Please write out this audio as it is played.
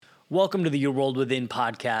Welcome to the Your World Within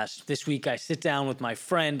podcast. This week I sit down with my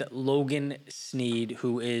friend Logan Sneed,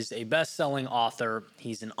 who is a best-selling author.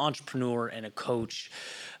 He's an entrepreneur and a coach,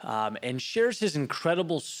 and shares his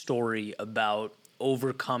incredible story about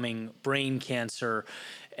overcoming brain cancer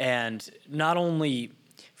and not only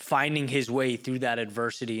finding his way through that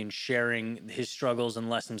adversity and sharing his struggles and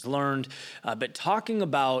lessons learned, but talking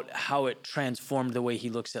about how it transformed the way he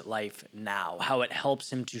looks at life now, how it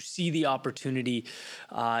helps him to see the opportunity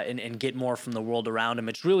and get more from the world around him.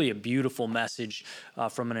 It's really a beautiful message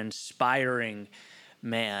from an inspiring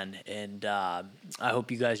man, and I hope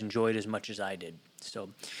you guys enjoyed as much as I did. So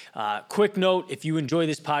quick note, if you enjoy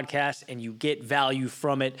this podcast and you get value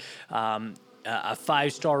from it, a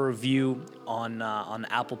 5-star review on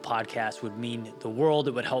the Apple Podcast would mean the world.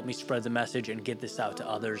 It would help me spread the message and get this out to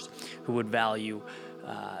others who would value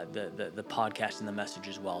the podcast and the message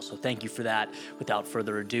as well. So thank you for that. Without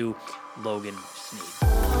further ado, Logan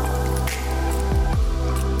Sneed.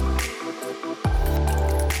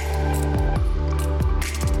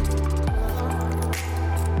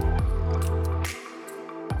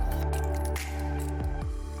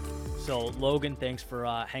 So Logan, thanks for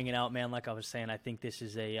hanging out, man. Like I was saying, I think this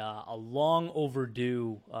is a long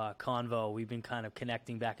overdue convo. We've been kind of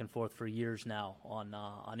connecting back and forth for years now on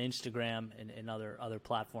Instagram and other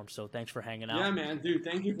platforms. So thanks for hanging out. Yeah, man, dude.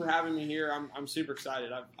 Thank you for having me here. I'm super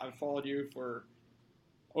excited. I've followed you for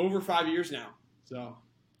over 5 years now. So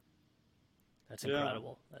that's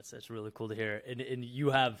incredible. Yeah. That's really cool to hear. And you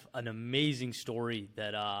have an amazing story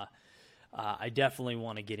that I definitely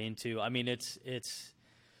want to get into. I mean, it's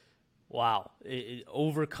wow,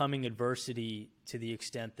 overcoming adversity to the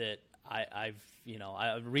extent that I've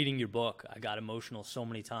reading your book, I got emotional so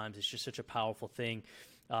many times. It's just such a powerful thing.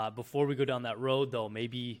 Before we go down that road, though,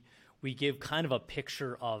 maybe we give kind of a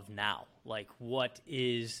picture of now. Like, what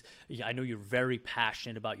is, I know you're very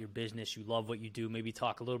passionate about your business. You love what you do. Maybe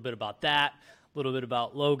talk a little bit about that, a little bit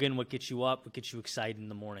about Logan, what gets you up, what gets you excited in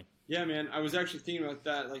the morning. Yeah, man, I was actually thinking about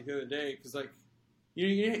that like the other day because, like,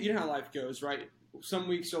 you know how life goes, right? Some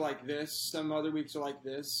weeks are like this, some other weeks are like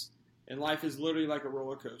this, and life is literally like a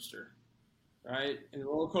roller coaster, right? And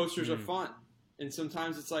roller coasters are fun. And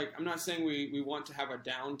sometimes it's like, I'm not saying we want to have a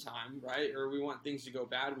downtime, right? Or we want things to go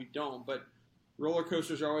bad. We don't. But roller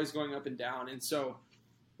coasters are always going up and down. And so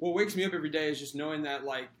what wakes me up every day is just knowing that,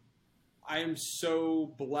 like, I am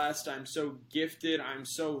so blessed. I'm so gifted. I'm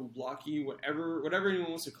so lucky, whatever anyone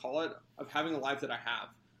wants to call it, of having a life that I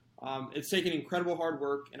have. It's taken incredible hard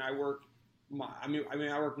work, and I work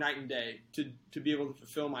I work night and day to be able to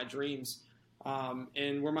fulfill my dreams.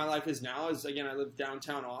 And where my life is now is, again, I live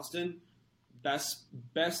downtown Austin, best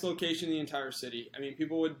location in the entire city. I mean,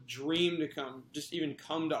 people would dream to come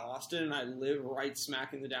to Austin, and I live right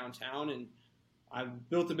smack in the downtown. And I've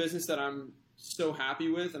built a business that I'm so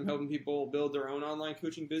happy with. I'm helping people build their own online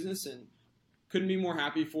coaching business, and couldn't be more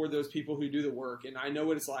happy for those people who do the work. And I know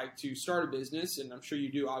what it's like to start a business, and I'm sure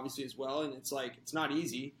you do obviously as well. And it's like, it's not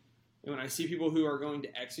easy. And when I see people who are going to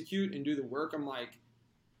execute and do the work, I'm like,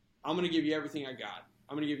 I'm going to give you everything I got.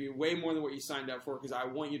 I'm going to give you way more than what you signed up for because I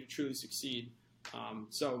want you to truly succeed.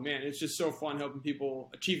 So, man, it's just so fun helping people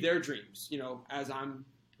achieve their dreams, as I'm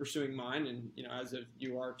pursuing mine and, as if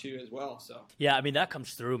you are too as well. So, yeah, I mean, that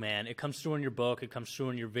comes through, man. It comes through in your book. It comes through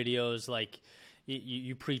in your videos. Like,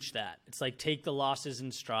 you preach that. It's like, take the losses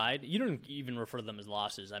in stride. You don't even refer to them as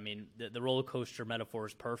losses. I mean, the roller coaster metaphor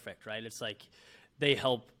is perfect, right? It's like they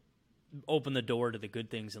help open the door to the good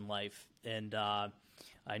things in life. And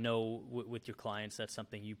I know with your clients, that's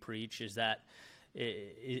something you preach. Is that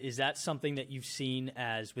something that you've seen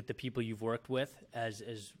as with the people you've worked with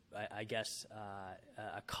as I guess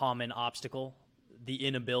a common obstacle, the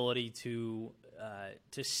inability to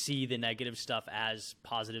see the negative stuff as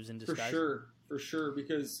positives in disguise? For sure,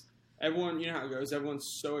 because everyone, you know how it goes. Everyone's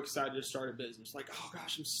so excited to start a business. Like, oh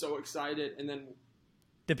gosh, I'm so excited, and then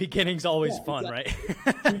the beginning's always fun, exactly.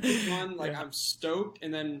 Right? Fun, like, I'm stoked,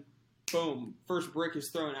 and then boom, first brick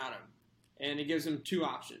is thrown at them, and it gives them two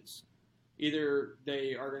options. Either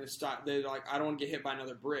they are going to stop, they're like, I don't want to get hit by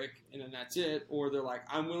another brick, and then that's it, or they're like,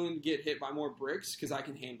 I'm willing to get hit by more bricks because I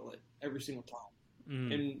can handle it every single time.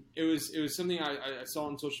 And it was something I saw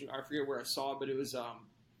on social. I forget where I saw it, but it was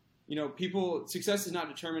people, success is not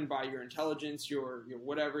determined by your intelligence, your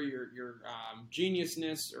whatever, your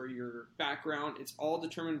geniusness or your background. It's all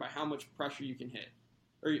determined by how much pressure you can hit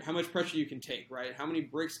or how much pressure you can take, right? How many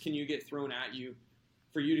bricks can you get thrown at you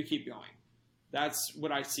for you to keep going? That's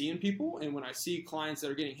what I see in people. And when I see clients that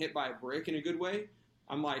are getting hit by a brick in a good way,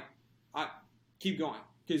 I'm like, keep going.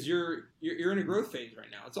 Because you're in a growth phase right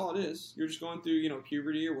now. That's all it is. You're just going through,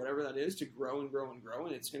 puberty or whatever that is to grow and grow and grow,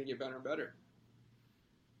 and it's going to get better and better.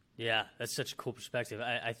 Yeah, that's such a cool perspective.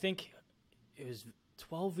 I think it was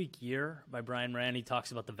 12-Week Year by Brian Moran. He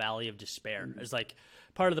talks about the Valley of Despair as like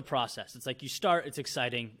part of the process. It's like you start, it's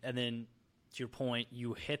exciting, and then to your point,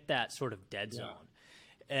 you hit that sort of dead zone.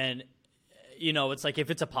 And it's like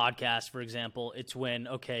if it's a podcast, for example, it's when,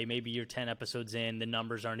 okay, maybe you're 10 episodes in, the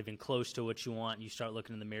numbers aren't even close to what you want. And you start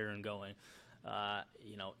looking in the mirror and going,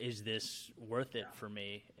 is this worth it for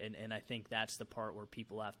me? And I think that's the part where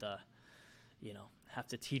people have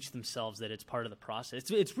to teach themselves that it's part of the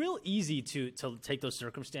process. It's real easy to take those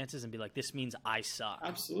circumstances and be like, this means I suck.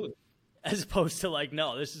 Absolutely. As opposed to like,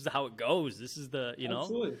 no, this is how it goes. This is the,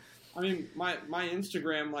 Absolutely. I mean, my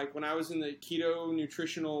Instagram, like when I was in the keto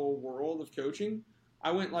nutritional world of coaching,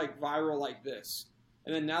 I went like viral like this.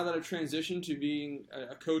 And then now that I've transitioned to being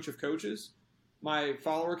a coach of coaches, my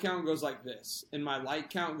follower count goes like this, and my like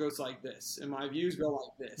count goes like this, and my views go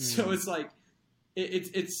like this. So it's like,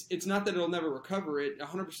 it's not that it'll never recover. It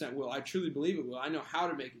 100% will. I truly believe it will. I know how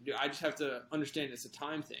to make it do. I just have to understand it's a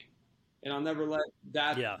time thing. And I'll never let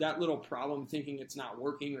that little problem thinking it's not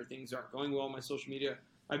working or things aren't going well on my social media.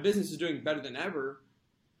 My business is doing better than ever,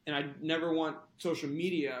 and I never want social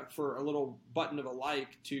media for a little button of a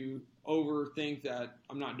like to overthink that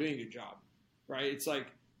I'm not doing a good job, right? It's like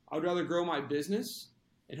I would rather grow my business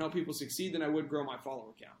and help people succeed than I would grow my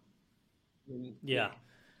follower count.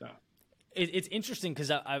 It's interesting because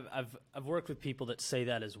I've worked with people that say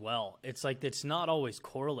that as well. It's like it's not always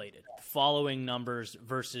correlated. Following numbers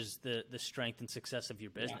versus the strength and success of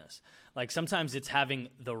your business. Like sometimes it's having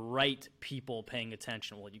the right people paying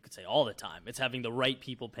attention. Well, you could say all the time. It's having the right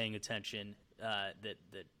people paying attention that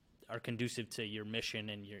are conducive to your mission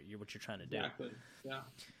and your what you're trying to do. Exactly. Yeah.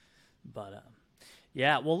 But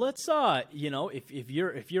well, let's if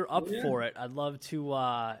you're up for it, I'd love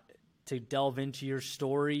to delve into your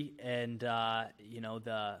story and the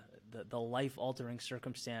life-altering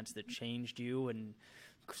circumstance that changed you and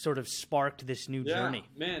sort of sparked this new journey.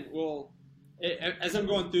 Man, well, as I'm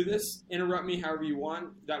going through this, interrupt me however you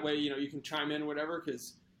want. That way, you can chime in, whatever,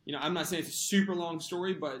 because, I'm not saying it's a super long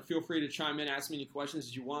story, but feel free to chime in, ask me any questions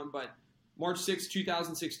as you want. But March 6,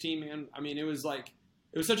 2016, man, I mean, it was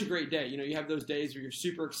such a great day. You have those days where you're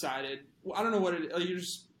super excited. Well, I don't know what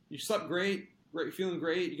you slept great, feeling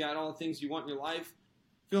great. You got all the things you want in your life,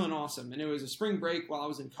 feeling awesome. And it was a spring break while I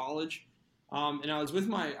was in college. And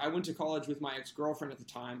I went to college with my ex-girlfriend at the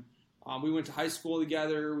time. We went to high school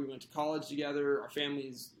together. We went to college together. Our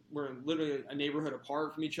families were literally a neighborhood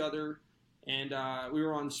apart from each other. And we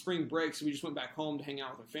were on spring break, so we just went back home to hang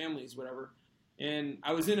out with our families, whatever. And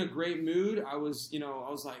I was in a great mood. I was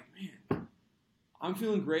like, man, I'm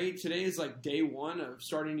feeling great. Today is like day one of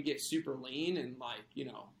starting to get super lean and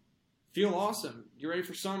feel awesome. Get ready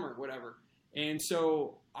for summer, whatever. And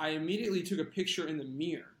so I immediately took a picture in the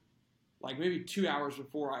mirror, like maybe 2 hours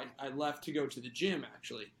before I left to go to the gym,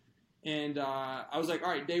 actually. And I was like, all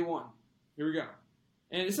right, day one, here we go.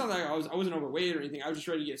 And it's not like I wasn't overweight or anything. I was just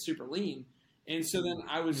ready to get super lean. And so then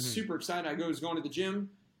I was super excited. I was going to the gym,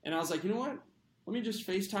 and I was like, you know what? Let me just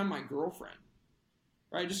FaceTime my girlfriend,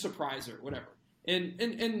 right? Just surprise her, whatever. And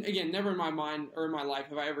again, never in my mind or in my life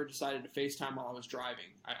have I ever decided to FaceTime while I was driving.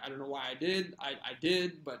 I don't know why I did. I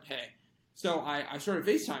did, but hey. So I started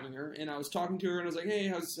FaceTiming her, and I was talking to her, and I was like, hey,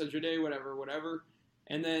 how's your day, whatever.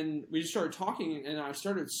 And then we just started talking, and I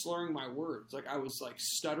started slurring my words. Like I was like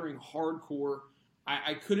stuttering hardcore.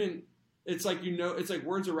 I couldn't – it's like it's like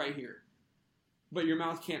words are right here, but your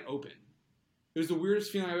mouth can't open. It was the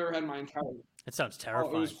weirdest feeling I've ever had in my entire life. It sounds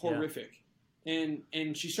terrifying. Oh, it was horrific. Yeah.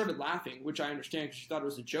 And she started laughing, which I understand because she thought it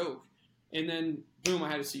was a joke. And then, boom, I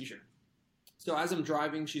had a seizure. So as I'm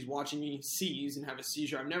driving, she's watching me seize and have a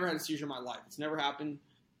seizure. I've never had a seizure in my life. It's never happened.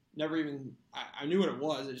 Never even – I knew what it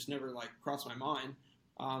was. It just never, crossed my mind.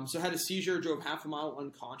 So I had a seizure, drove half a mile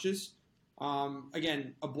unconscious.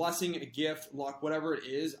 Again, a blessing, a gift, luck, whatever it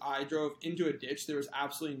is. I drove into a ditch. There was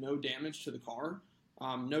absolutely no damage to the car.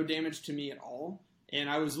 No damage to me at all. And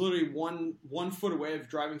I was literally one foot away of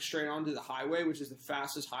driving straight onto the highway, which is the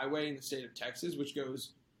fastest highway in the state of Texas, which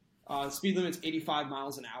goes speed limit's 85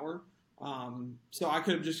 miles an hour. So I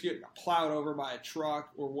could have just get plowed over by a truck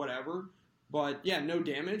or whatever. But yeah, no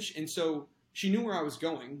damage. And so she knew where I was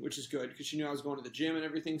going, which is good because she knew I was going to the gym and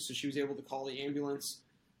everything. So she was able to call the ambulance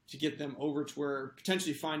to get them over to where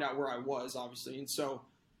potentially find out where I was, obviously. And so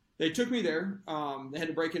they took me there. They had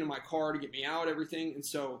to break into my car to get me out, everything. And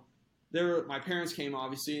so my parents came,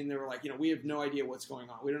 obviously, and they were like, we have no idea what's going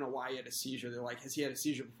on. We don't know why he had a seizure. They're like, has he had a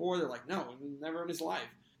seizure before? They're like, no, never in his life.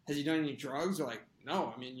 Has he done any drugs? They're like,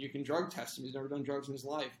 no. I mean, you can drug test him. He's never done drugs in his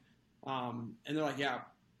life. And they're like, yeah,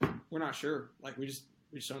 we're not sure. We just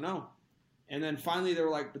don't know. And then finally they were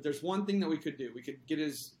like, but there's one thing that we could do. We could get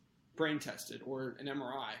his brain tested or an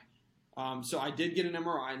MRI. So I did get an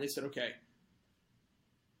MRI, and they said, okay,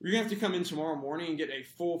 you're going to have to come in tomorrow morning and get a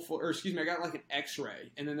I got like an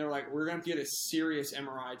x-ray. And then they're like, we're going to have to get a serious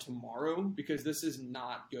MRI tomorrow because this is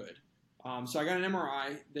not good. So I got an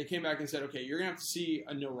MRI. They came back and said, okay, you're going to have to see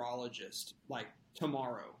a neurologist like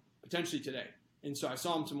tomorrow, potentially today. And so I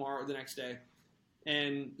saw him the next day.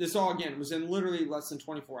 And this all, again, was in literally less than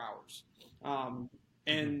 24 hours.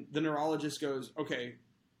 And the neurologist goes, okay,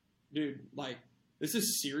 dude, like, this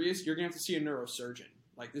is serious. You're going to have to see a neurosurgeon.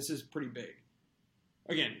 Like, this is pretty big.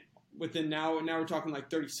 Again, now we're talking like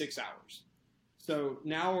 36 hours. So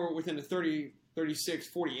now we're within a 30, 36,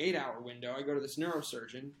 48 hour window. I go to this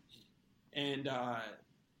neurosurgeon and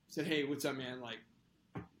said, hey, what's up, man? Like,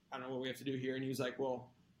 I don't know what we have to do here. And he was like, well,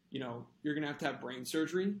 you're going to have brain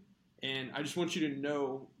surgery. And I just want you to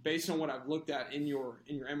know, based on what I've looked at in your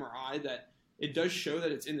MRI, that it does show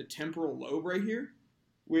that it's in the temporal lobe right here,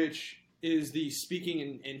 which is the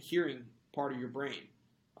speaking and hearing part of your brain.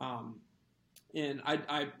 And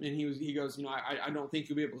he goes, I don't think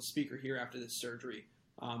you'll be able to speak or hear after this surgery.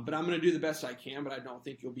 But I'm going to do the best I can, but I don't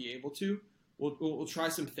think you'll be able to. We'll try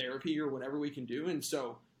some therapy or whatever we can do. And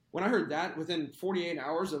so when I heard that, within 48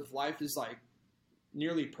 hours of life is like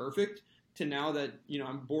nearly perfect to now that,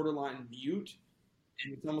 I'm borderline mute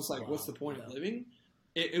and it's almost like, what's the point of living?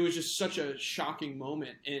 It was just such a shocking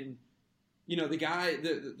moment. And, the guy,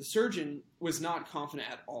 the surgeon was not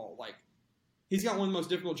confident at all. Like, he's got one of the most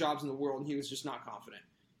difficult jobs in the world, and he was just not confident.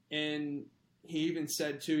 And he even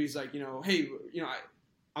said too, he's like, hey,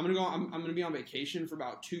 I'm gonna be on vacation for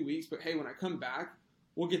about 2 weeks, but hey, when I come back,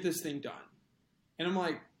 we'll get this thing done. And I'm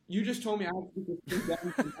like, you just told me I have to get this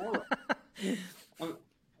thing done tomorrow.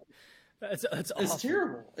 That's awful. It's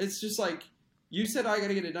terrible. It's just like, you said I got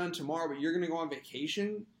to get it done tomorrow, but you're gonna go on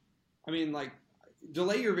vacation. I mean, like,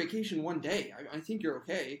 delay your vacation one day. I think you're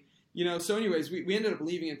okay. So anyways, we ended up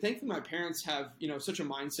leaving, and thankfully my parents have, such a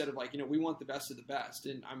mindset of like, we want the best of the best,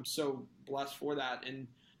 and I'm so blessed for that. And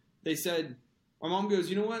they said, my mom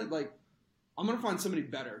goes, you know what, like, I'm going to find somebody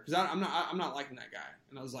better, because I'm not liking that guy.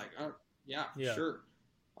 And I was like, oh, yeah, sure.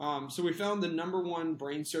 So we found the #1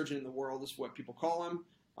 brain surgeon in the world, is what people call him.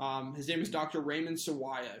 His name is Dr. Raymond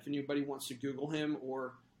Sawaya. If anybody wants to Google him,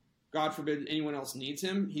 or God forbid anyone else needs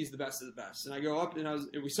him, he's the best of the best. And I go up, and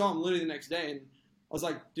we saw him literally the next day, and I was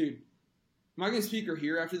like, dude, am I going to speak or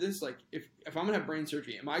hear after this? Like, if I'm going to have brain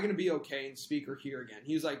surgery, am I going to be okay and speak or hear again?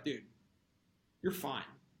 He was like, dude, you're fine.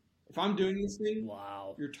 If I'm doing this thing,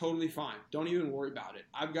 you're totally fine. Don't even worry about it.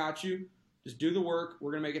 I've got you. Just do the work.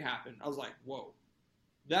 We're going to make it happen. I was like, whoa.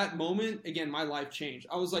 That moment, again, my life changed.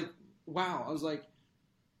 I was like, wow. I was like,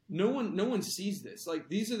 no one sees this. Like,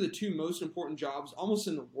 these are the two most important jobs almost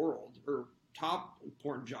in the world, or top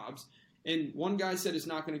important jobs. And one guy said it's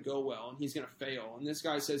not going to go well and he's going to fail. And this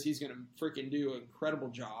guy says he's going to freaking do an incredible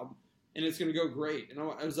job and it's going to go great. And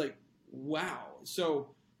I was like, wow. So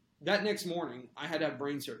that next morning I had to have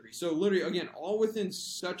brain surgery. So literally, again, all within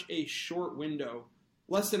such a short window,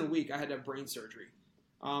 less than a week, I had to have brain surgery.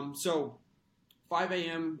 So 5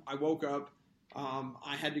 a.m. I woke up.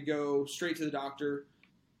 I had to go straight to the doctor.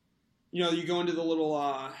 You go into the little,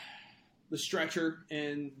 the stretcher,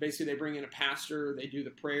 and basically they bring in a pastor, they do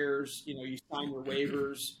the prayers, you sign your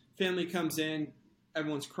waivers, family comes in,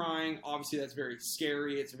 everyone's crying. Obviously that's very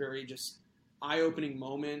scary. It's a very just eye-opening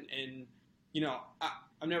moment. And,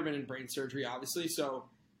 I've never been in brain surgery, obviously. So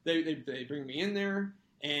they bring me in there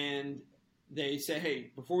and they say,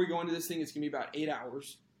 hey, before we go into this thing, it's going to be about 8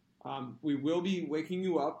 hours. We will be waking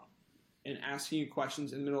you up and asking you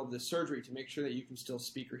questions in the middle of this surgery to make sure that you can still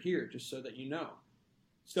speak or hear, just so that you know.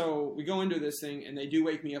 So we go into this thing, and they do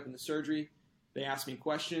wake me up in the surgery. They ask me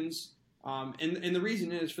questions. And the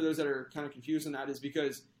reason is, for those that are kind of confused on that, is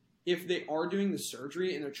because if they are doing the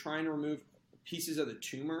surgery and they're trying to remove pieces of the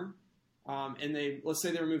tumor, and let's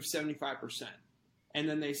say they remove 75%, and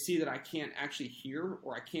then they see that I can't actually hear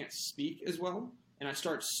or I can't speak as well, and I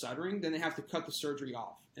start stuttering, then they have to cut the surgery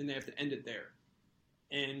off, and they have to end it there.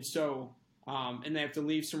 And so, and they have to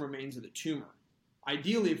leave some remains of the tumor.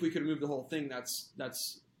 Ideally, if we could remove the whole thing,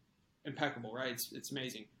 that's impeccable, right? It's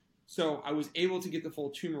amazing. So I was able to get the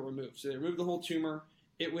full tumor removed. So they removed the whole tumor.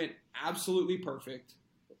 It went absolutely perfect.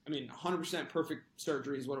 I mean, 100% perfect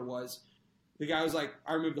surgery is what it was. The guy was like,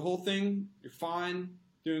 I removed the whole thing. You're fine.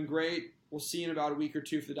 Doing great. We'll see you in about a week or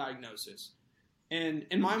two for the diagnosis. And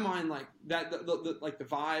in my mind, like that, like the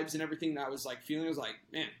vibes and everything that I was like feeling, I was like,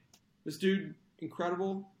 man, this dude,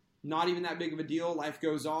 incredible. Not even that big of a deal. Life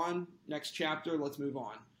goes on. Next chapter. Let's move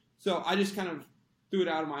on. So I just kind of threw it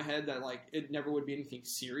out of my head that like it never would be anything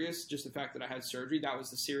serious. Just the fact that I had surgery, that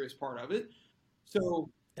was the serious part of it.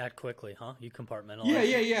 So That quickly, huh? You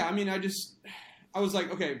compartmentalized. Yeah. I mean, I was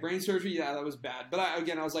like, okay, brain surgery, yeah, that was bad. But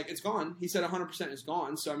I was like, it's gone. He said 100% is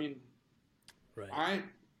gone. So, I mean, right. All right,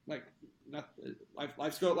 like,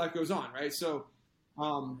 life goes on, right? So,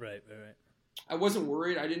 right. I wasn't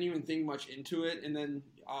worried. I didn't even think much into it. And then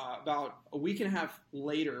about a week and a half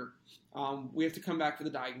later, we have to come back for the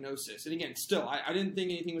diagnosis. And again, still, I didn't think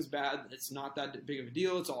anything was bad. It's not that big of a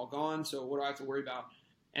deal. It's all gone. So what do I have to worry about?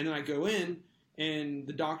 And then I go in, and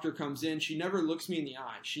the doctor comes in. She never looks me in the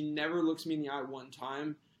eye. She never looks me in the eye one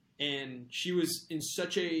time. And she was in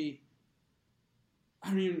such a,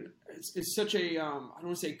 I mean, it's such a, I don't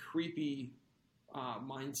want to say creepy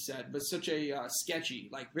mindset, but such a sketchy,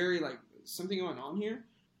 like very like something going on here.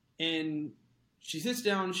 And she sits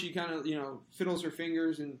down, she kind of, fiddles her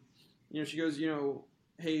fingers, and, she goes,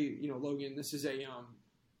 hey, Logan, this is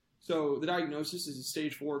so the diagnosis is a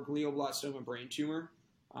stage 4 glioblastoma brain tumor.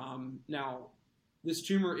 Now, this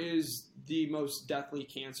tumor is the most deathly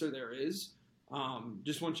cancer there is.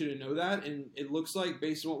 Just want you to know that. And it looks like,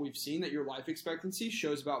 based on what we've seen, that your life expectancy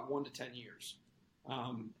shows about 1 to 10 years.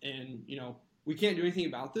 And, we can't do anything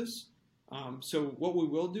about this. So what we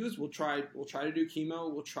will do is we'll try to do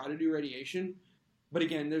chemo. We'll try to do radiation. But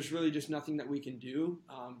again, there's really just nothing that we can do.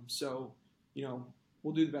 So,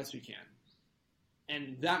 we'll do the best we can.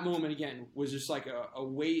 And that moment, again, was just like a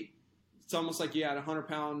weight. It's almost like you had a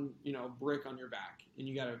 100-pound, brick on your back, and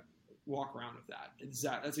you got to walk around with that.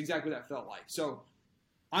 That's exactly what that felt like. So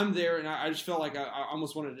I'm there, and I just felt like I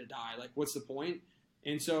almost wanted to die. Like, what's the point?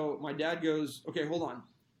 And so my dad goes, okay, hold on.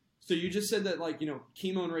 So you just said that, like,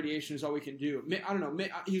 chemo and radiation is all we can do. I don't know.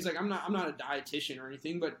 He was like, I'm not a dietitian or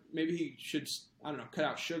anything, but maybe he should, I don't know, cut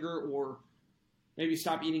out sugar, or maybe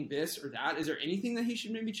stop eating this or that. Is there anything that he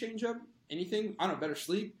should maybe change up? Anything? I don't know, better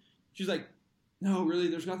sleep? She's like, no, really,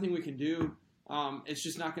 there's nothing we can do. It's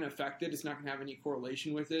just not going to affect it. It's not going to have any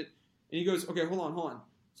correlation with it. And he goes, okay, hold on.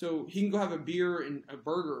 So he can go have a beer and a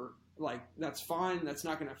burger. Like, that's fine. That's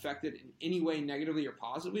not going to affect it in any way, negatively or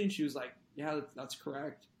positively. And she was like, yeah, that's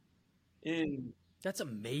correct. And that's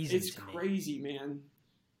amazing. It's crazy, man.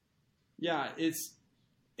 Yeah, it's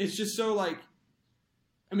just so, like,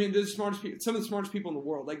 I mean, they're the smartest people, some of the smartest people in the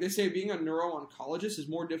world. Like, they say being a neuro-oncologist is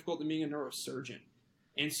more difficult than being a neurosurgeon.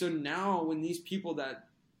 And so now when these people that,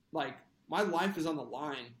 like, my life is on the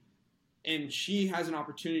line, and she has an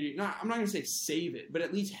opportunity, I'm not going to say save it, but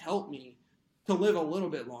at least help me to live a little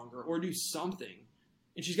bit longer or do something.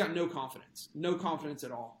 And she's got no confidence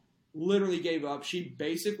at all. Literally gave up. She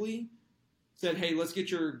basically said, hey, let's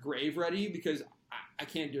get your grave ready because I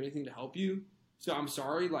can't do anything to help you. So I'm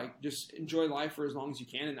sorry, like, just enjoy life for as long as you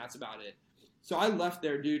can, and that's about it. So I left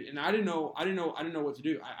there, dude, and I didn't know what to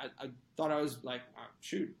do. I thought I was like,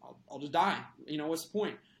 shoot, I'll just die. What's the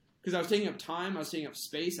point? Because I was taking up time, I was taking up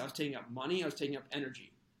space, I was taking up money, I was taking up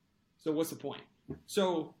energy. So what's the point?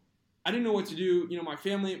 So I didn't know what to do. My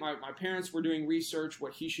family, my parents were doing research,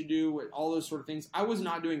 what he should do, all those sort of things. I was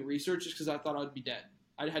not doing research just because I thought I'd be dead.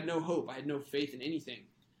 I had no hope. I had no faith in anything.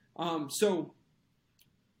 So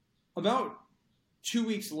about 2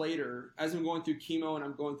 weeks later, as I'm going through chemo and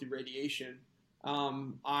I'm going through radiation,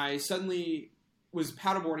 I suddenly was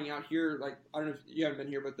paddleboarding out here. Like, I don't know if you haven't been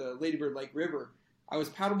here, but the Lady Bird Lake River. I was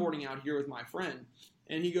paddleboarding out here with my friend,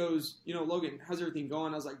 and he goes, Logan, how's everything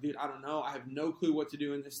going? I was like, dude, I don't know. I have no clue what to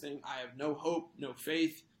do in this thing. I have no hope, no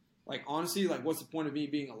faith. Like, honestly, like, what's the point of me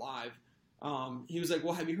being alive? He was like,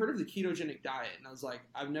 well, have you heard of the ketogenic diet? And I was like,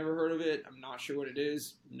 I've never heard of it. I'm not sure what it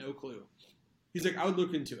is. No clue. He's like, I would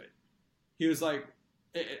look into it. He was like,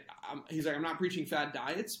 I'm not preaching fad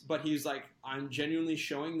diets, but he's like, I'm genuinely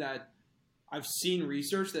showing that I've seen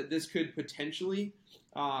research that this could potentially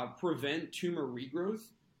prevent tumor regrowth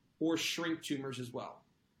or shrink tumors as well.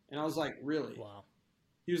 And I was like, really? Wow.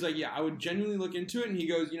 He was like, yeah, I would genuinely look into it. And he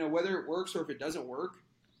goes, whether it works or if it doesn't work,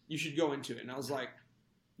 you should go into it. And I was like,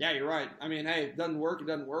 yeah, you're right. I mean, hey, it doesn't work. It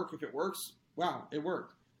doesn't work. If it works, wow, it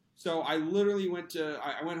worked. So I literally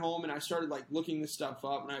I went home and I started like looking this stuff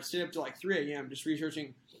up, and I stayed up to like 3 a.m. just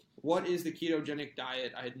researching what is the ketogenic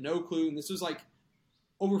diet. I had no clue. And this was like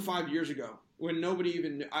over 5 years ago when nobody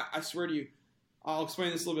even knew. I swear to you, I'll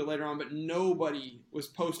explain this a little bit later on, but nobody was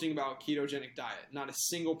posting about ketogenic diet, not a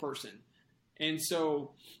single person. And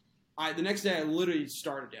so the next day I literally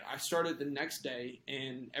started it. I started the next day,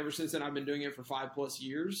 and ever since then I've been doing it for 5+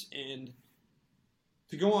 years. And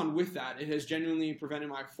to go on with that, it has genuinely prevented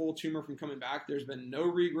my full tumor from coming back. There's been no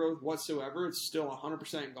regrowth whatsoever. It's still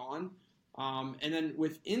 100% gone. And then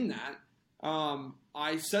within that,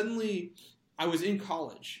 I was in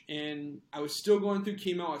college, and I was still going through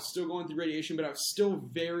chemo. I was still going through radiation, but I was still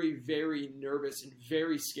very, very nervous and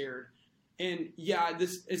very scared. And yeah,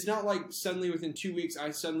 it's not like suddenly within 2 weeks I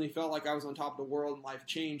suddenly felt like I was on top of the world and life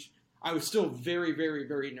changed. I was still very, very,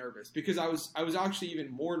 very nervous because I was actually even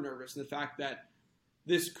more nervous in the fact that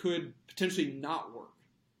this could potentially not work,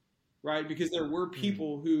 right? Because there were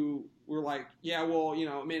people who were like, yeah, well,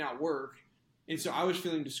 it may not work. And so I was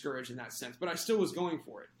feeling discouraged in that sense, but I still was going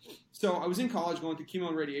for it. So I was in college going through chemo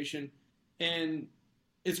and radiation, and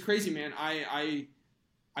it's crazy, man. I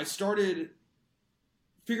started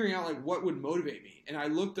figuring out like what would motivate me. And I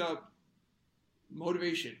looked up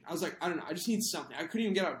motivation. I was like, I don't know. I just need something. I couldn't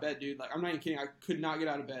even get out of bed, dude. Like, I'm not even kidding. I could not get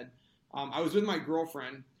out of bed. I was with my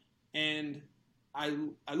girlfriend, and I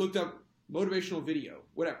looked up motivational video,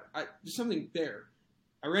 whatever. Just something there.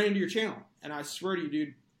 I ran into your channel, and I swear to you,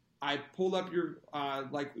 dude, I pulled up your,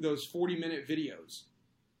 like those 40-minute videos.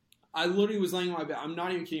 I literally was laying in my bed. I'm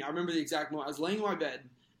not even kidding. I remember the exact moment. I was laying in my bed.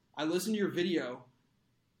 I listened to your video.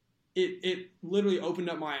 It literally opened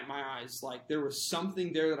up my eyes. Like there was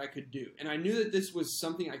something there that I could do. And I knew that this was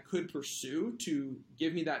something I could pursue to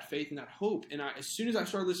give me that faith and that hope. And as soon as I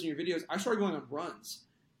started listening to your videos, I started going on runs.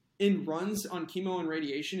 And runs on chemo and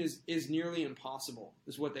radiation is nearly impossible,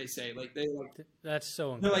 is what they say. Like that's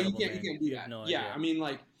so incredible. They're like, you can't do that. No yeah, idea. I mean,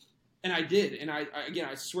 like, and I did. And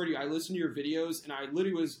I swear to you, I listened to your videos, and I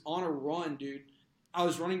literally was on a run, dude. I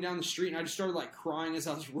was running down the street, and I just started like crying as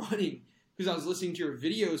I was running because I was listening to your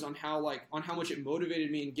videos on how much it motivated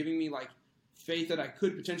me and giving me like faith that I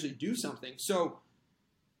could potentially do something. So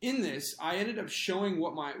in this, I ended up showing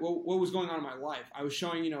what was going on in my life. I was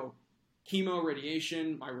showing, chemo,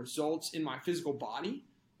 radiation, my results in my physical body.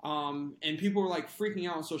 And people were like freaking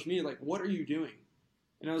out on social media, like, what are you doing?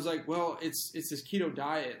 And I was like, well, it's this keto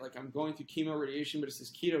diet. Like I'm going through chemo, radiation, but it's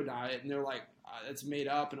this keto diet. And they're like, it's made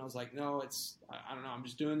up. And I was like, no, I don't know. I'm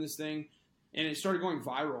just doing this thing. And it started going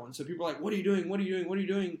viral. And so people were like, what are you doing? What are you doing? What are you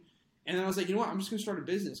doing? And then I was like, you know what? I'm just going to start a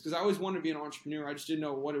business because I always wanted to be an entrepreneur. I just didn't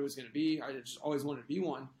know what it was going to be. I just always wanted to be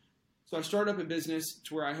one. So I started up a business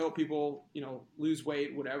to where I help people, lose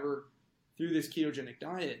weight, whatever, through this ketogenic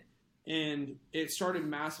diet. And it started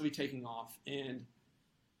massively taking off. And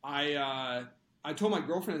I told my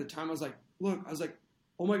girlfriend at the time, I was like,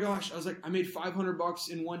 oh my gosh, I made $500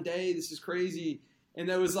 in one day. This is crazy. And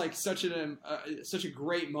that was like such a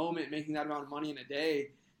great moment, making that amount of money in a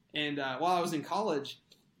day. And while I was in college,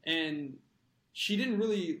 and she didn't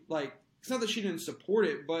really like, it's not that she didn't support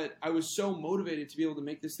it, but I was so motivated to be able to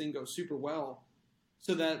make this thing go super well.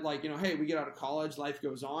 So that like, hey, we get out of college, life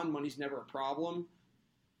goes on, money's never a problem.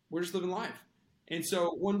 We're just living life. And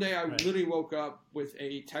so one day I literally woke up with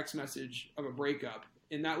a text message of a breakup.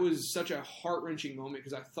 And that was such a heart-wrenching moment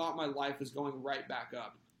because I thought my life was going right back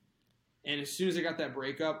up. And as soon as I got that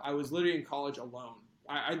breakup, I was literally in college alone.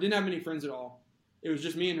 I didn't have many friends at all. It was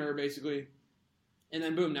just me and her basically. And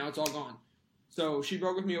then boom, now it's all gone. So she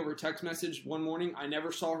broke with me over a text message one morning. I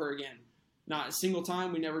never saw her again. Not a single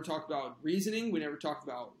time. We never talked about reasoning. We never talked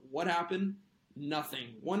about what happened.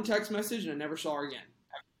 Nothing. One text message and I never saw her again.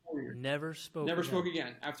 After 4 years. Never spoke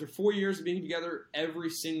again. After 4 years of being together every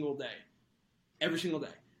single day. Every single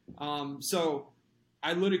day. So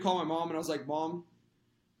I literally called my mom and I was like, Mom,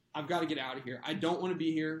 I've got to get out of here. I don't want to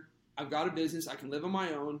be here. I've got a business. I can live on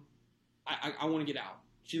my own. I want to get out.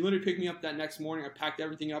 She literally picked me up that next morning. I packed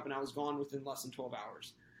everything up and I was gone within less than 12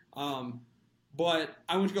 hours. But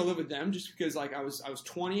I went to go live with them just because like I was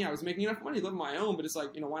 20. I was making enough money to live on my own, but it's like,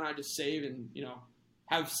 why not just save and,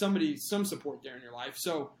 have some support there in your life.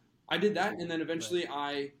 So I did that. And then eventually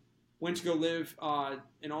I went to go live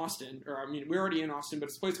in Austin, we're already in Austin, but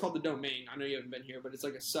it's a place called The Domain. I know you haven't been here, but it's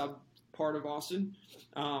like a sub part of Austin.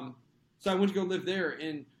 So I went to go live there,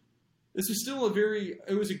 and this was still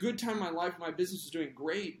it was a good time in my life. My business was doing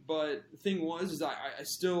great, but the thing was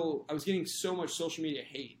I was getting so much social media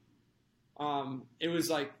hate. It was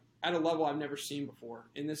like at a level I've never seen before.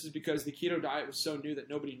 And this is because the keto diet was so new that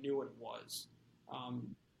nobody knew what it was.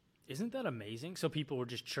 Isn't that amazing? So people were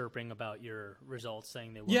just chirping about your results,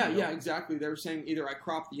 saying they were. Yeah, exactly. They were saying either I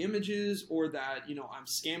cropped the images or that, I'm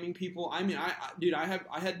scamming people. I mean, I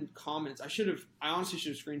had comments. I honestly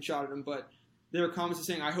should have screenshotted them, but there were comments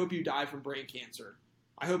saying, I hope you die from brain cancer.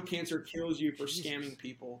 I hope cancer kills you for scamming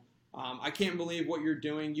people. I can't believe what you're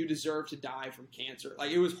doing. You deserve to die from cancer.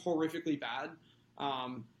 Like, it was horrifically bad.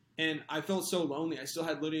 And I felt so lonely. I still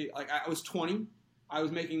had literally, like, I was 20. I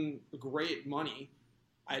was making great money.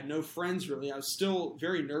 I had no friends really. I was still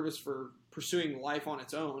very nervous for pursuing life on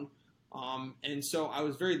its own. And so I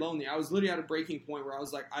was very lonely. I was literally at a breaking point where I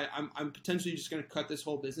was like, I'm potentially just going to cut this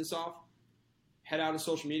whole business off, head out of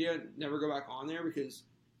social media, never go back on there because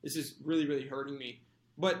this is really, really hurting me.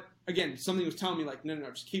 But again, something was telling me like, no,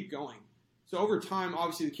 just keep going. So over time,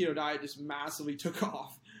 obviously the keto diet just massively took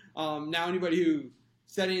off. Now anybody who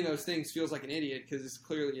said any of those things feels like an idiot because it's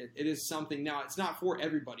clearly it is something. Now it's not for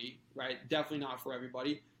everybody, right? Definitely not for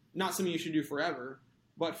everybody. Not something you should do forever,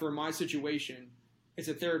 but for my situation, it's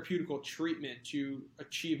a therapeutical treatment to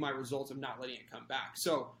achieve my results of not letting it come back.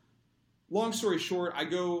 So long story short, I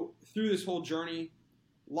go through this whole journey.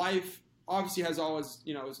 Life obviously has always,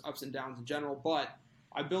 its ups and downs in general, but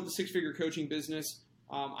I built a 6-figure coaching business.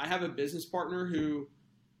 I have a business partner who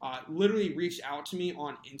literally reached out to me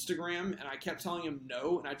on Instagram, and I kept telling him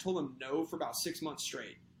no, and I told him no for about 6 months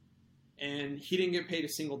straight. And he didn't get paid a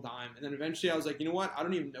single dime. And then eventually I was like, you know what? I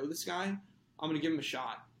don't even know this guy. I'm going to give him a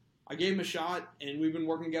shot. I gave him a shot, and we've been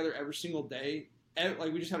working together every single day.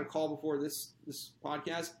 Like, we just had a call before this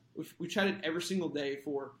podcast. We chatted every single day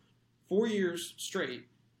for 4 years straight,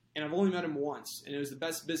 and I've only met him once. And it was the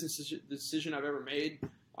best business decision I've ever made.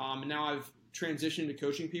 And now I've transitioned to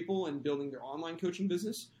coaching people and building their online coaching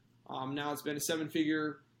business. Now it's been a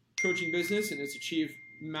 7-figure coaching business, and it's achieved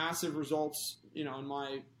massive results, in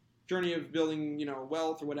my journey of building,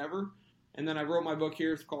 wealth or whatever. And then I wrote my book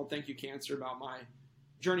here. It's called Thank You Cancer, about my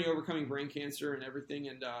journey overcoming brain cancer and everything.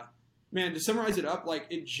 And man, to summarize it up, like,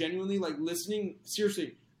 it genuinely, like, listening,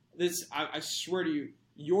 seriously, I swear to you,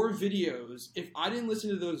 your videos, if I didn't listen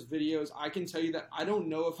to those videos, I can tell you that I don't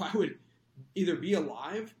know if I would either be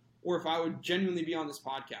alive or if I would genuinely be on this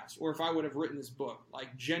podcast or if I would have written this book.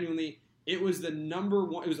 Like, genuinely, it was the number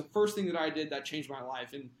one, it was the first thing that I did that changed my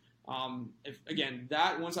life. And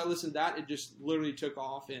once I listened to that, it just literally took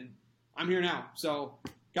off, and I'm here now. So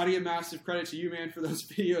got to give massive credit to you, man, for those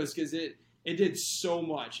videos, because it did so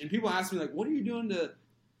much. And people ask me, like, what are you doing to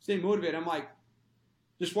stay motivated? I'm like,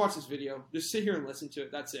 just watch this video. Just sit here and listen to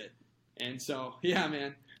it. That's it. And so, yeah,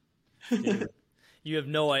 man. Dude, you have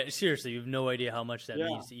no idea how much that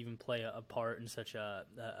means to even play a part in such a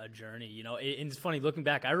journey. And it's funny, looking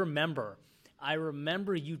back, I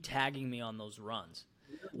remember you tagging me on those runs.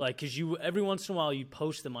 Like, because you, every once in a while, you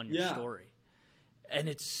post them on your story. And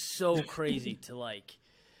it's so crazy to, like,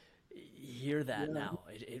 hear that now.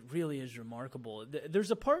 It really is remarkable.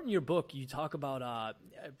 There's a part in your book you talk about,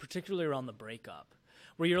 particularly around the breakup,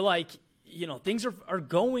 where you're like, things are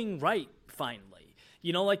going right finally.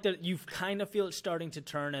 Like that you kind of feel it starting to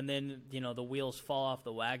turn, and then, the wheels fall off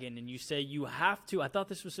the wagon, and you say you have to. I thought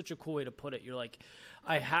this was such a cool way to put it. You're like,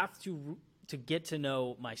 I have to get to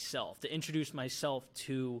know myself, to introduce myself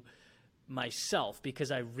to myself,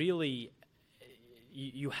 because I really,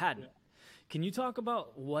 you hadn't. Can you talk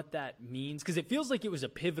about what that means? Because it feels like it was a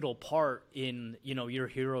pivotal part in, your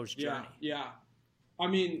hero's journey. Yeah. I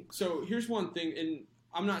mean, so here's one thing, and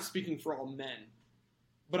I'm not speaking for all men,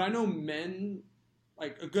 but I know men,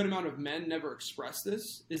 like a good amount of men never express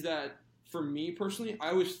this, is that for me personally, I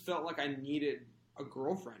always felt like I needed a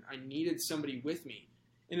girlfriend. I needed somebody with me.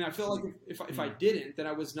 And I felt like if I didn't, then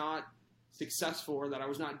I was not successful, or that I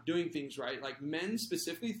was not doing things right. Like, men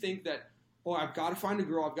specifically think that, oh, I've got to find a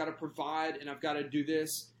girl, I've got to provide, and I've got to do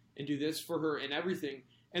this and do this for her and everything.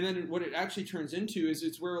 And then what it actually turns into is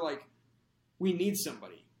it's where, like, we need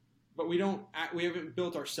somebody, but we haven't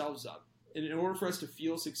built ourselves up. And in order for us to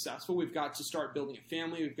feel successful, we've got to start building a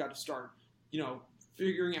family. We've got to start,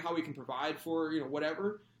 figuring out how we can provide for,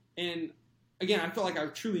 whatever. And again, I felt like I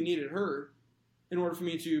truly needed her in order for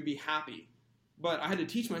me to be happy. But I had to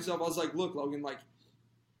teach myself. I was like, look, Logan, like,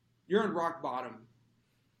 you're on rock bottom.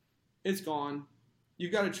 It's gone.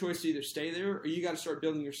 You've got a choice to either stay there or you got to start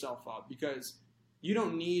building yourself up, because you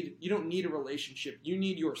don't need a relationship. You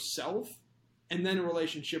need yourself, and then a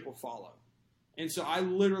relationship will follow. And so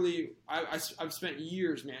I've spent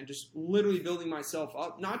years, man, just literally building myself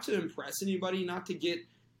up, not to impress anybody, not to get,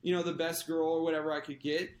 the best girl or whatever I could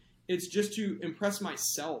get. It's just to impress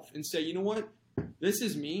myself and say, you know what? This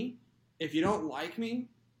is me. If you don't like me,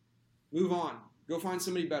 move on. Go find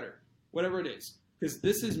somebody better, whatever it is. Because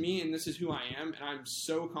this is me and this is who I am, and I'm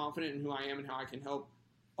so confident in who I am and how I can help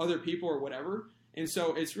other people or whatever. And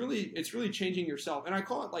so it's really changing yourself. And I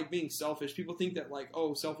call it, like, being selfish. People think that, like,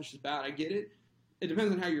 oh, selfish is bad. I get it. It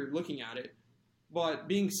depends on how you're looking at it. But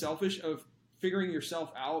being selfish of figuring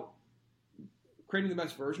yourself out, creating the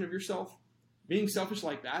best version of yourself, being selfish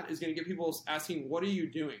like that is going to get people asking, what are you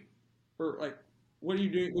doing? Or, like, what are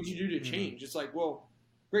you doing? What did you do to change? It's like, well,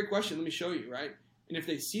 great question. Let me show you, right? And if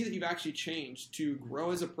they see that you've actually changed to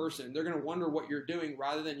grow as a person, they're going to wonder what you're doing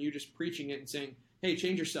rather than you just preaching it and saying, hey,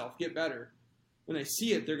 change yourself, get better. When they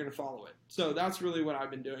see it, they're going to follow it. So that's really what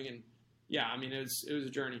I've been doing. And yeah, I mean, it was a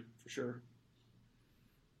journey for sure.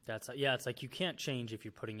 It's like you can't change if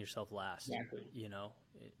you're putting yourself last. Exactly.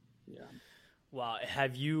 Yeah. Wow.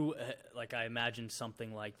 Have you, like, I imagine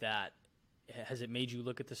something like that, has it made you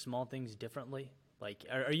look at the small things differently? Like,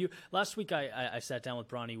 are you, last week I sat down with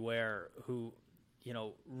Bronnie Ware, who, you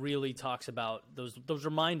know, really talks about those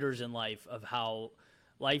reminders in life of how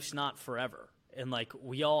life's not forever. And like,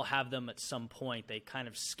 we all have them at some point. They kind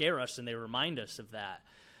of scare us and they remind us of that.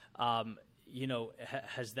 You know,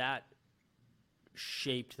 has that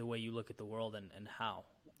shaped the way you look at the world, and how?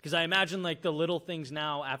 Because I imagine like the little things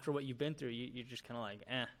now after what you've been through, you're just kind of like,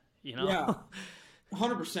 you know? Yeah,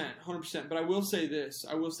 100%. But I will say this,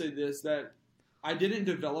 that I didn't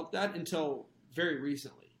develop that until very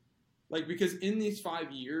recently. Like, because in these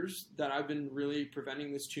 5 years that I've been really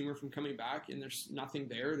preventing this tumor from coming back, and there's nothing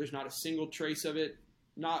there, there's not a single trace of it,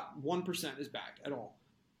 not 1% is back at all.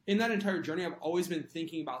 In that entire journey, I've always been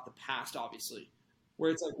thinking about the past, obviously, where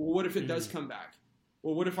it's like, well, what if it does come back?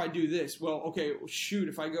 Well, what if I do this? Well, okay, shoot,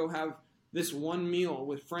 if I go have this one meal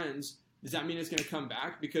with friends, does that mean it's going to come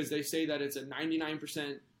back? Because they say that it's a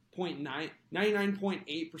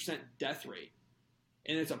 99.8% death rate.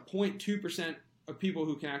 And it's a 0.2% of people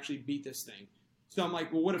who can actually beat this thing. So I'm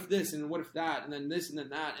like, well, what if this, and what if that, and then this, and then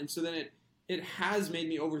that? And so then it has made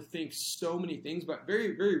me overthink so many things, but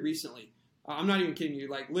very, very recently, I'm not even kidding you,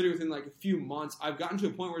 like literally within like a few months, I've gotten to a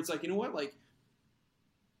point where it's like, you know what, like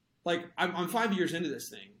I'm 5 years into this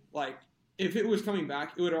thing. Like, if it was coming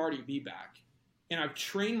back, it would already be back. And I've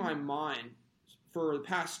trained my mind for the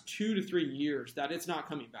past 2 to 3 years that it's not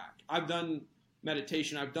coming back. I've done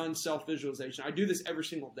meditation. I've done self-visualization. I do this every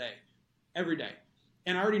single day, every day.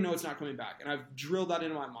 And I already know it's not coming back. And I've drilled that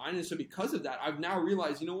into my mind. And so because of that, I've now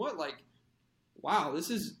realized, you know what, like, wow, this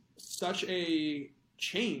is such a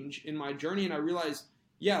change in my journey. And I realized,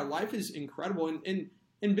 yeah, life is incredible. And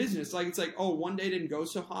in business, like, it's like, oh, one day didn't go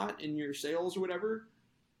so hot in your sales or whatever.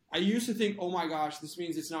 I used to think, oh my gosh, this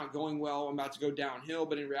means it's not going well, I'm about to go downhill.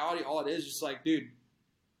 But in reality, all it is just like, dude,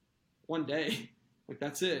 one day, like,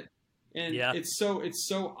 that's it. And it's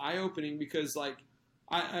so eye-opening because, like,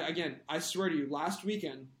 I swear to you,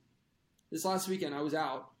 this last weekend, I was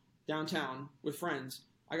out downtown with friends.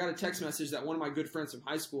 I got a text message that one of my good friends from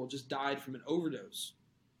high school just died from an overdose.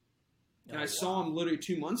 And I saw him literally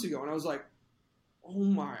 2 months ago, and I was like, oh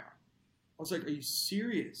my. I was like, are you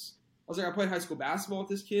serious? I was like, I played high school basketball with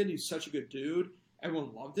this kid. He's such a good dude.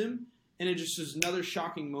 Everyone loved him. And it just was another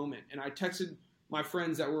shocking moment. And I texted my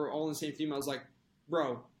friends that were all in the same team. I was like,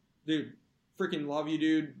 bro, dude, freaking love you,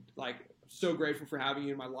 dude. Like, so grateful for having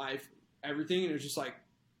you in my life, everything. And it was just like,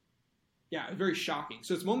 yeah, it was very shocking.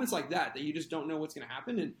 So it's moments like that you just don't know what's going to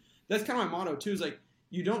happen. And that's kind of my motto too, is like,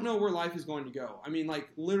 you don't know where life is going to go. I mean, like,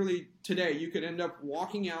 literally today, you could end up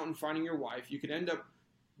walking out and finding your wife. You could end up,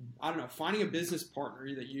 I don't know, finding a business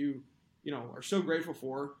partner that you know, are so grateful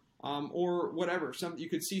for, or whatever. You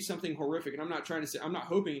could see something horrific. And I'm not trying to say, I'm not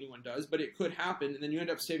hoping anyone does, but it could happen. And then you end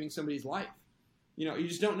up saving somebody's life. You know, you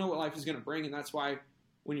just don't know what life is going to bring. And that's why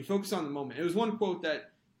when you focus on the moment, it was one quote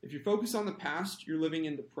that if you focus on the past, you're living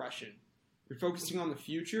in depression. If you're focusing on the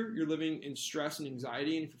future, you're living in stress and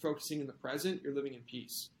anxiety. And if you're focusing in the present, you're living in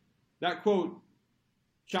peace. That quote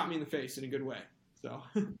shot me in the face in a good way. So,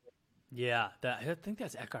 yeah, I think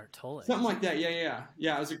that's Eckhart Tolle. Something like that. Yeah.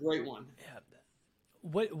 It was a great one. Yeah.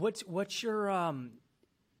 What's your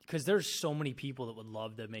because there's so many people that would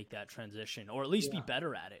love to make that transition, or at least be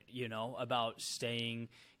better at it, you know, about staying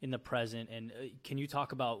in the present. And can you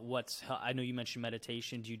talk about I know you mentioned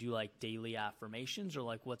meditation. Do you do like daily affirmations, or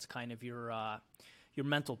like what's kind of your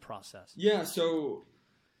mental process? Yeah. So,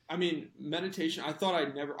 I mean, meditation, I thought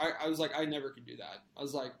I was like, I never could do that. I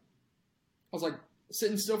was like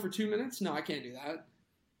sitting still for 2 minutes. No, I can't do that.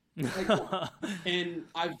 Like, and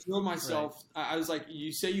I've drilled myself. Right. I was like,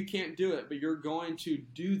 you say you can't do it, but you're going to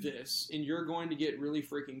do this, and you're going to get really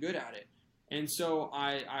freaking good at it. And so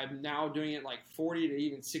I'm now doing it like 40 to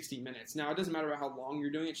even 60 minutes. Now, it doesn't matter about how long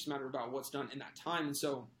you're doing it. It's just a matter about what's done in that time. And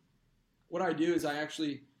so what I do is I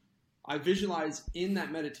visualize in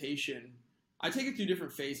that meditation. I take it through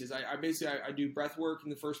different phases. I basically do breath work in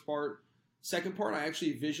the first part. Second part, I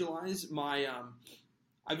actually visualize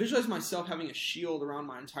I visualize myself having a shield around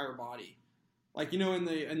my entire body. Like, you know, in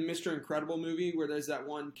Mr. Incredible movie where there's that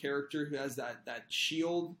one character who has that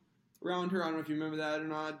shield around her. I don't know if you remember that or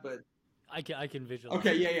not, but I can visualize.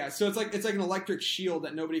 Okay, yeah. So it's like an electric shield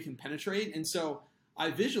that nobody can penetrate. And so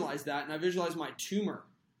I visualize that, and I visualize my tumor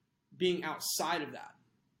being outside of that.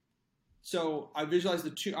 So I visualize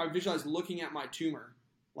looking at my tumor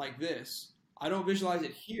like this. I don't visualize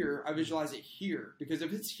it here. I visualize it here, because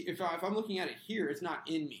if I'm looking at it here, it's not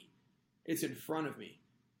in me. It's in front of me.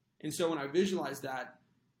 And so when I visualize that,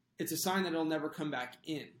 it's a sign that it'll never come back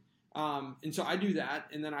in. And so I do that,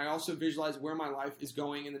 and then I also visualize where my life is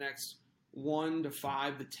going in the next 1 to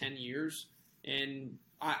 5 to 10 years. And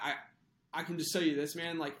I can just tell you this,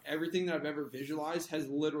 man, like everything that I've ever visualized has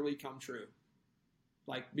literally come true.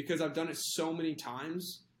 Like, because I've done it so many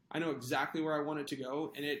times, I know exactly where I want it to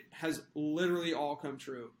go, and it has literally all come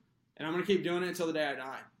true. And I'm going to keep doing it until the day I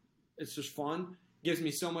die. It's just fun. It gives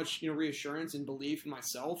me so much, reassurance and belief in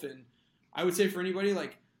myself. And I would say for anybody,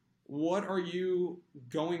 like, what are you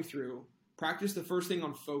going through? Practice the first thing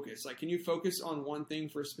on focus. Like, can you focus on one thing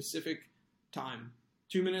for a specific time?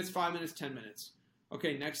 2 minutes, 5 minutes, 10 minutes.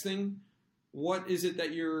 Okay, next thing, what is it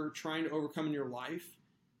that you're trying to overcome in your life?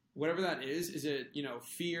 Whatever that is it,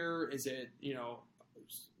 fear? Is it,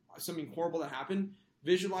 something horrible that happened?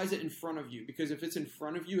 Visualize it in front of you, because if it's in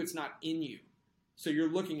front of you, it's not in you. So you're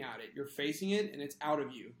looking at it, you're facing it, and it's out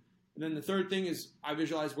of you. And then the third thing is I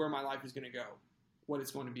visualize where my life is going to go, what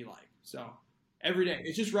it's going to be like. So every day,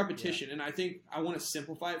 it's just repetition. Yeah. And I think I want to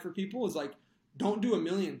simplify it for people is like, don't do a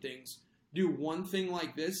million things. Do one thing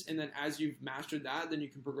like this, and then as you've mastered that, then you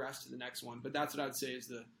can progress to the next one. But that's what I'd say is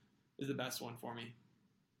the best one for me.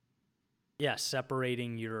 Yeah,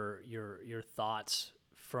 separating your thoughts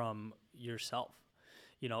from yourself.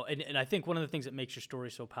 And I think one of the things that makes your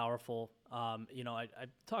story so powerful, I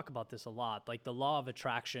talk about this a lot, like the law of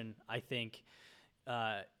attraction, I think,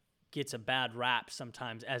 gets a bad rap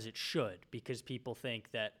sometimes, as it should, because people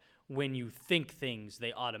think that when you think things,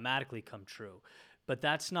 they automatically come true. But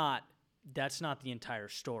that's not the entire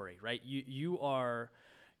story, right?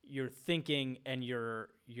 You're thinking and you're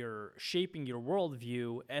shaping your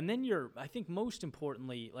worldview, and then I think most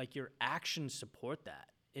importantly, like your actions support that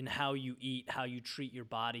in how you eat, how you treat your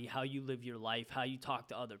body, how you live your life, how you talk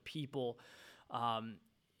to other people. And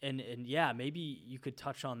yeah, maybe you could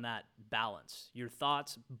touch on that balance, your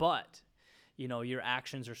thoughts, but your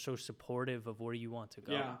actions are so supportive of where you want to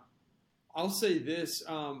go. Yeah. I'll say this.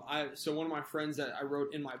 So one of my friends that I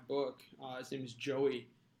wrote in my book, his name is Joey.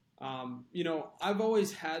 I've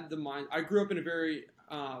always had the mind. I grew up in a very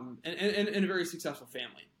in a very successful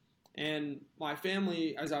family, and my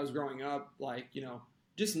family, as I was growing up,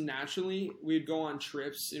 just naturally we'd go on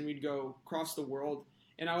trips and we'd go across the world,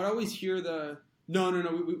 and I would always hear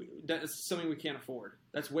no, that's something we can't afford.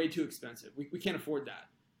 That's way too expensive. We can't afford that.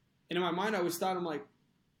 And in my mind, I always thought, I'm like,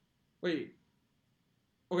 wait.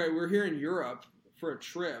 Okay, we're here in Europe for a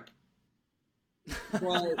trip.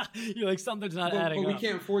 But, you're like, something's not adding up. But we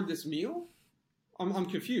can't afford this meal? I'm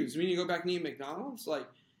confused. We need to go back and eat McDonald's? And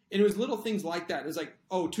it was little things like that. It was like,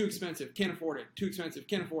 oh, too expensive, can't afford it. Too expensive,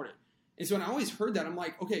 can't afford it. And so when I always heard that, I'm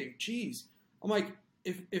like, okay, geez. I'm like,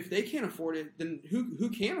 if they can't afford it, then who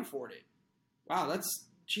can afford it? Wow, that's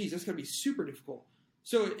going to be super difficult.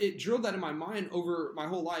 So it drilled that in my mind over my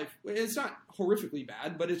whole life. It's not horrifically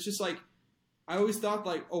bad, but it's just like, I always thought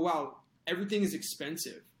oh, wow, everything is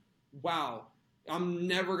expensive. Wow, I'm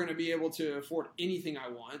never going to be able to afford anything I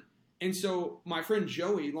want. And so my friend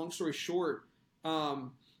Joey, long story short,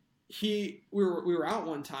 we were out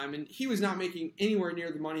one time, and he was not making anywhere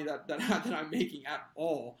near the money that I'm making at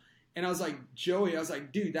all. And I was like, Joey,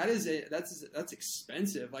 dude, that's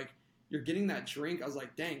expensive. Like, you're getting that drink. I was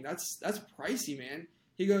like, dang, that's pricey, man.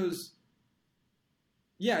 He goes,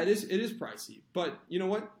 yeah, it is pricey, but you know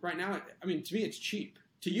what? Right now, to me, it's cheap.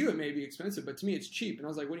 To you, it may be expensive, but to me, it's cheap. And I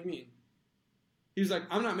was like, what do you mean? He was like,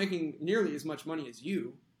 I'm not making nearly as much money as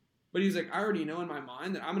you, but he's like, I already know in my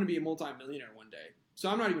mind that I'm going to be a multi-millionaire one day, so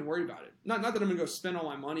I'm not even worried about it. Not that I'm going to go spend all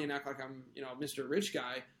my money and act like I'm, Mr. Rich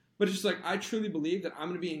Guy, but it's just like I truly believe that I'm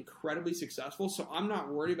going to be incredibly successful, so I'm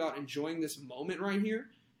not worried about enjoying this moment right here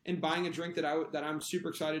and buying a drink that I'm super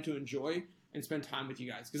excited to enjoy and spend time with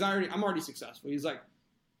you guys, because I'm already successful. He's like,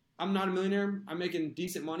 I'm not a millionaire. I'm making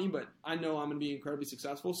decent money, but I know I'm going to be incredibly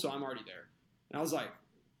successful, so I'm already there. And I was like,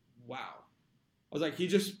 wow. I was like, he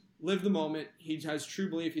just lived the moment. He has true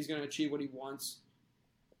belief he's going to achieve what he wants.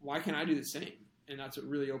 Why can't I do the same? And that's what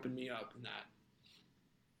really opened me up in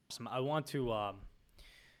that. I want to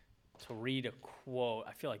read a quote.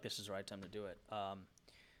 I feel like this is the right time to do it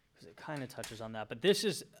because it kind of touches on that. But this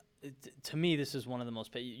is, to me, this is one of the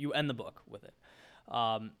most, you end the book with it.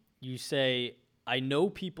 You say, I know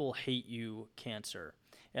people hate you, Cancer,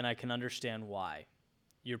 and I can understand why.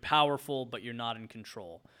 You're powerful, but you're not in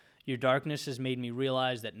control. Your darkness has made me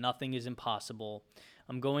realize that nothing is impossible.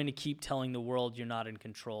 I'm going to keep telling the world you're not in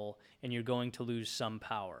control, and you're going to lose some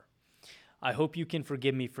power. I hope you can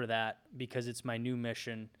forgive me for that, because it's my new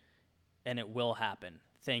mission, and it will happen.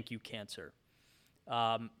 Thank you, Cancer.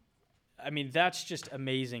 That's just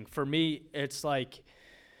amazing. For me, it's like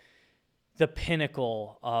the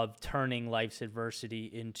pinnacle of turning life's adversity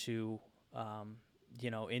into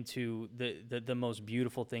the most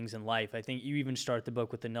beautiful things in life. I think you even start the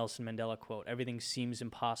book with the Nelson Mandela quote, everything seems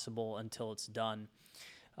impossible until it's done.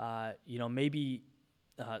 Maybe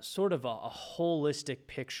sort of a holistic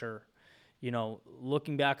picture,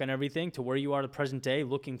 looking back on everything to where you are the present day,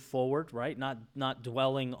 looking forward, right? Not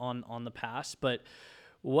dwelling on the past, but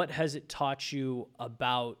what has it taught you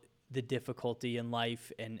about the difficulty in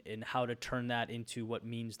life and how to turn that into what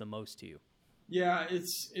means the most to you? Yeah,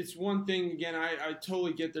 it's one thing. Again, I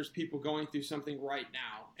totally get there's people going through something right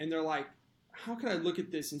now, and they're like, how can I look at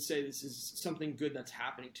this and say this is something good that's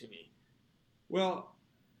happening to me? Well,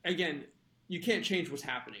 again, you can't change what's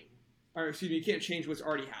happening. Or excuse me, you can't change what's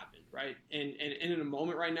already happened, right? And in a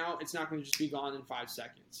moment right now, it's not going to just be gone in 5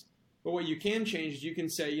 seconds. But what you can change is you can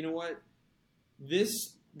say, you know what?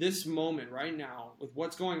 This moment right now, with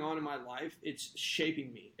what's going on in my life, it's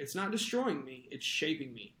shaping me. It's not destroying me, it's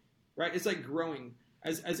shaping me. Right? It's like growing.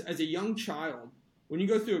 As a young child, when you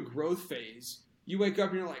go through a growth phase, you wake up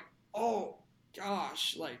and you're like, oh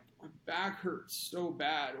gosh, like my back hurts so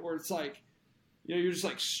bad. Or it's like, you're just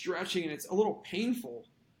like stretching and it's a little painful,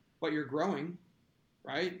 but you're growing,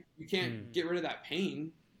 right? You can't get rid of that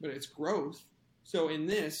pain, but it's growth. So in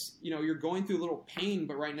this, you're going through a little pain,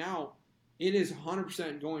 but right now it is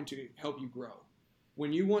 100% going to help you grow.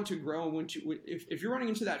 When you want to grow, if you're running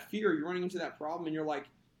into that fear, you're running into that problem and you're like,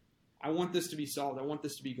 I want this to be solved. I want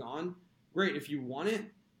this to be gone. Great. If you want it,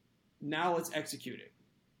 now let's execute it,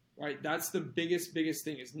 right? That's the biggest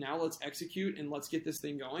thing is now let's execute and let's get this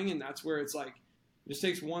thing going. And that's where it's like, it just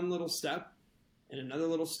takes one little step and another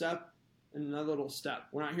little step and another little step.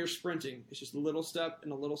 We're not here sprinting. It's just a little step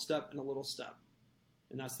and a little step and a little step.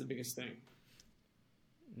 And that's the biggest thing.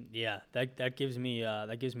 Yeah, that gives me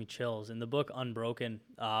chills. In the book Unbroken,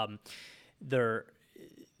 the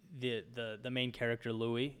main character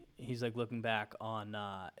Louis, he's like looking back on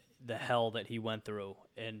the hell that he went through,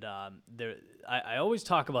 and I always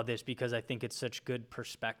talk about this because I think it's such good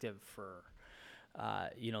perspective for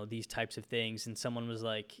these types of things. And someone was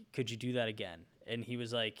like, "Could you do that again?" And he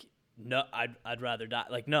was like, "No, I'd rather die."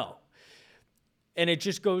 Like, no. And it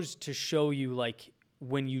just goes to show you, like,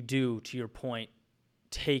 when you do, to your point,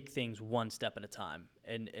 take things one step at a time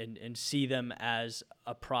and see them as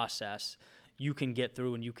a process. You can get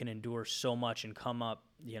through and you can endure so much and come up,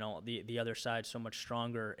 the other side so much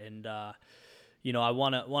stronger. And, I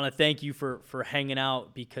want to thank you for hanging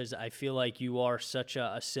out, because I feel like you are such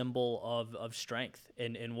a symbol of strength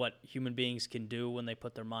and what human beings can do when they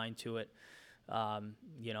put their mind to it.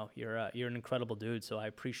 You're an incredible dude. So I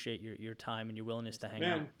appreciate your time and your willingness to hang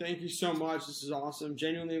out. Man, thank you so much. This is awesome.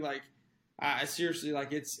 Genuinely, like, I seriously,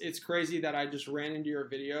 like, it's crazy that I just ran into your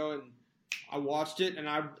video and I watched it, and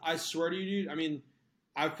I swear to you, dude, I mean,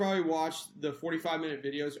 I've probably watched the 45-minute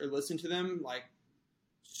videos or listened to them like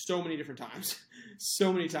so many different times,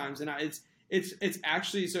 so many times. And it's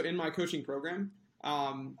actually, so in my coaching program,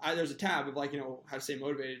 there's a tab of like, how to stay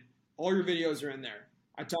motivated. All your videos are in there.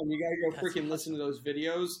 I tell them, you got to go freaking listen to those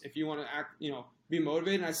videos if you want to act, be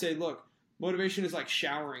motivated. And I say, look, motivation is like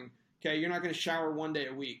showering. Okay. You're not going to shower one day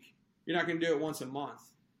a week. You're not going to do it once a month.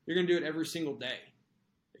 You're going to do it every single day.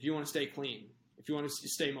 If you want to stay clean, if you want to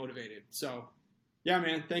stay motivated. So, yeah,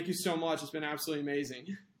 man, thank you so much. It's been absolutely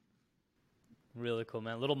amazing. Really cool,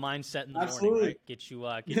 man. A little mindset in the morning, right? Get you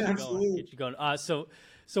going.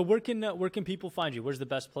 So where can people find you? Where's the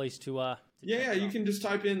best place to you can just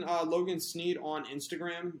type in Logan Snead on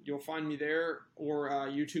Instagram. You'll find me there, or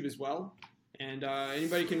YouTube as well. And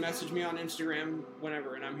anybody can message me on Instagram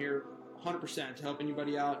whenever, and I'm here 100% to help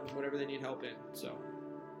anybody out and whatever they need help in. So.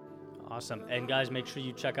 Awesome. And guys, make sure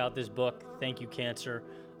you check out this book, Thank You, Cancer.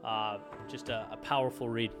 Just a powerful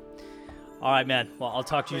read. All right, man. Well, I'll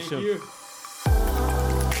talk to you soon. Thank you.